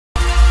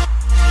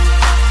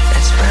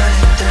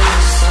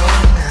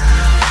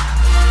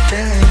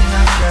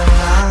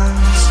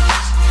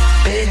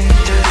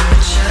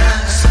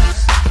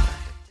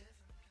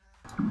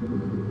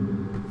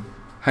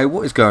Hey,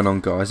 what is going on,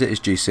 guys? It is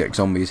G6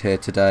 Zombies here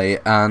today,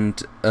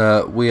 and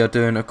we are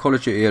doing a Call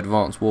of Duty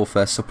Advanced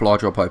Warfare supply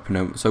drop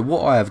opening. So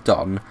what I have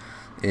done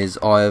is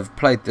I have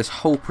played this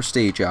whole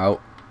Prestige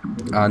out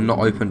and not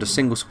opened a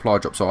single supply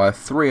drop. So I have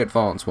 3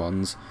 advanced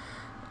ones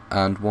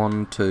and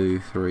 1,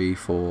 2, 3,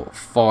 4,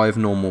 5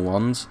 normal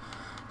ones.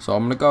 So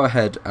I'm going to go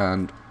ahead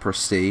and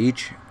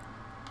Prestige,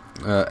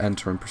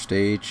 enter in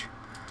Prestige,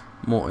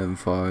 more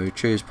info,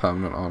 choose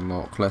permanent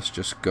unlock. Let's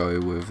just go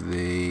with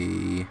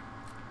the...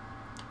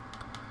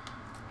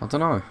 I don't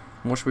know.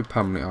 What should we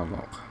permanently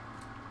unlock?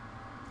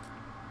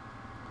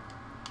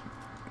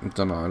 I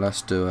don't know.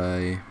 Let's do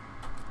a...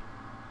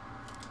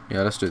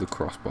 Yeah, let's do the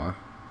crossbow.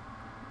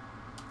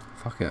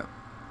 Fuck it.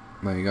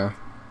 There you go.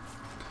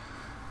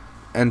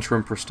 Enter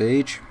in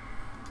Prestige.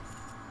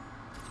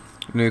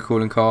 New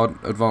calling card.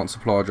 Advanced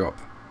supply drop.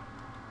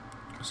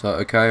 So,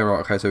 okay,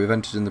 right, okay, so we've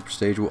entered in the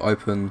Prestige. We'll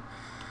open...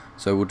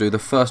 So we'll do the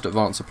first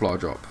advanced supply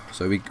drop.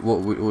 So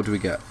what do we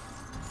get?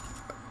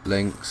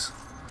 Links.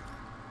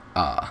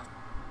 Ah.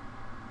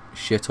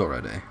 Shit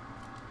already.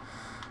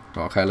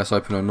 Right, okay, let's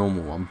open a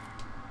normal one.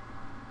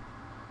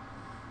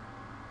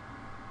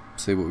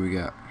 See what we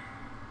get.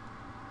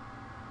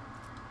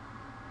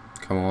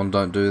 Come on,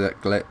 don't do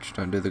that glitch.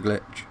 Don't do the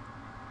glitch.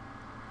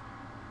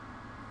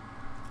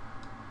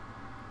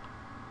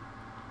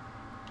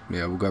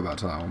 Yeah, we'll go back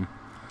to that one.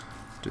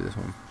 Do this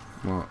one.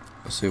 Right,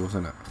 let's see what's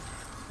in it.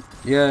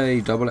 Yay,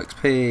 double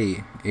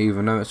XP.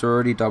 Even though it's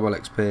already double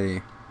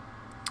XP.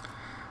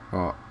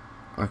 Right,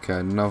 okay,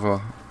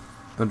 another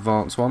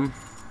advanced one.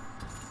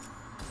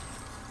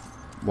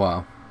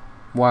 Wow.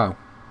 Wow.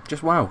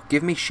 Just wow.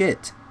 Give me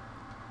shit.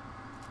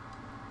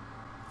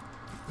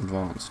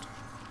 Advanced.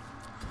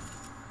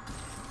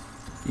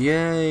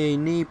 Yay,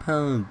 knee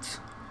pads.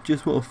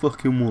 Just what I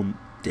fucking want,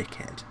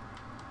 dickhead.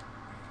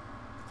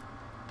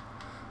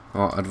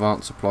 Alright,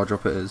 advanced supply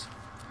drop it is.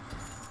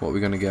 What are we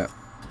going to get?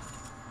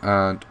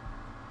 And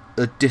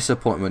a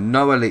disappointment.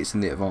 No elites in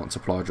the advanced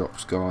supply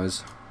drops,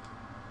 guys.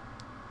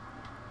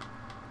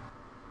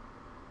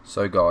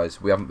 So guys,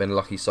 we haven't been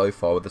lucky so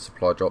far with the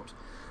supply drops,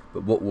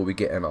 but what will we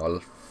get in our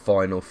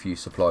final few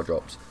supply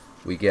drops?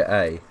 We get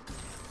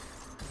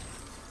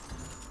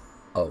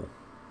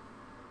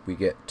we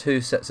get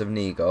 2 sets of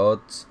knee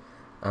guards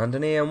and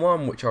an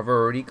EM1, which I've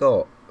already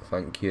got.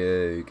 Thank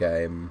you,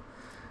 game.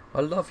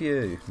 I love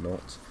you.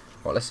 Not.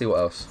 Right, let's see what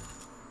else.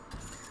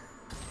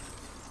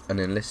 An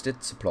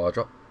enlisted supply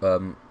drop,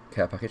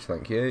 care package,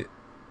 thank you.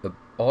 The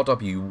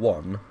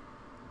RW1.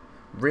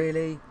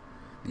 Really?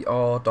 The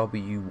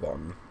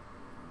RW1.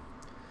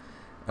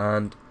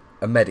 And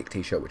a medic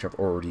t-shirt, which I've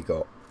already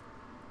got.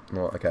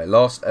 Right, okay,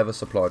 last ever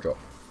supply drop.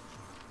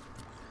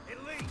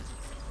 Elite.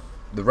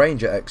 The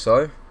Ranger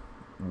EXO,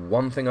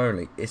 one thing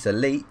only. It's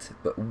elite,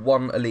 but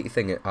one elite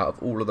thing out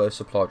of all of those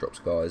supply drops,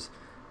 guys.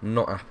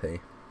 Not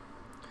happy.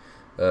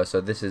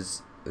 So this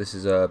has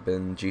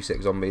been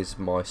G6 Zombies.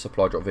 My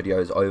supply drop video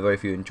is over.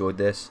 If you enjoyed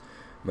this,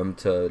 remember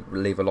to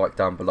leave a like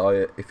down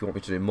below. If you want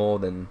me to do more,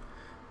 then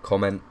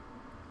comment.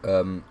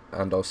 And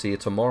I'll see you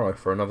tomorrow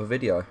for another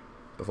video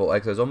before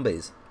Exo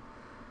Zombies.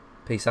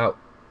 Peace out.